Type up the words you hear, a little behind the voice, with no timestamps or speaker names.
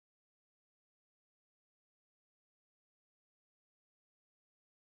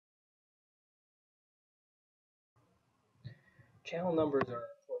Channel numbers are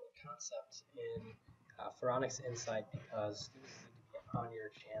an important concept in Faronics Insight because students need to be on your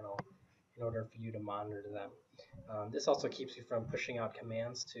channel in order for you to monitor them. This also keeps you from pushing out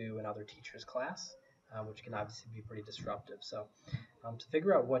commands to another teacher's class, which can obviously be pretty disruptive. So to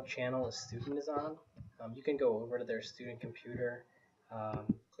figure out what channel a student is on, you can go over to their student computer,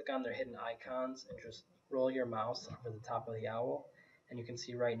 click on their hidden icons, and just roll your mouse over the top of the owl. And you can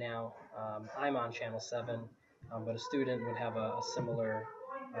see right now I'm on channel 7, but a student would have a similar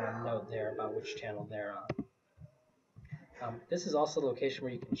note there about which channel they're on. This is also the location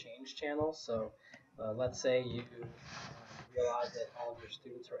where you can change channels. So let's say you realize that all of your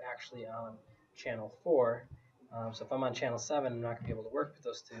students are actually on channel 4. So if I'm on channel 7, I'm not going to be able to work with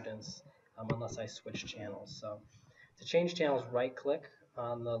those students unless I switch channels. So to change channels, right-click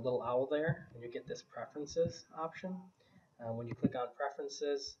on the little owl there, and you get this Preferences option. When you click on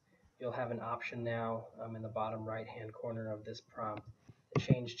Preferences, you'll have an option now in the bottom right-hand corner of this prompt to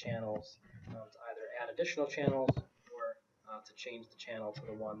change channels, to either add additional channels or to change the channel to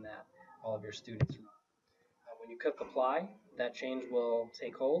the one that all of your students are on. When you click Apply, that change will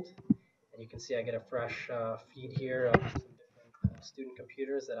take hold, and you can see I get a fresh feed here of some different student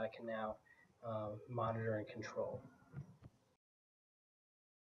computers that I can now monitor and control.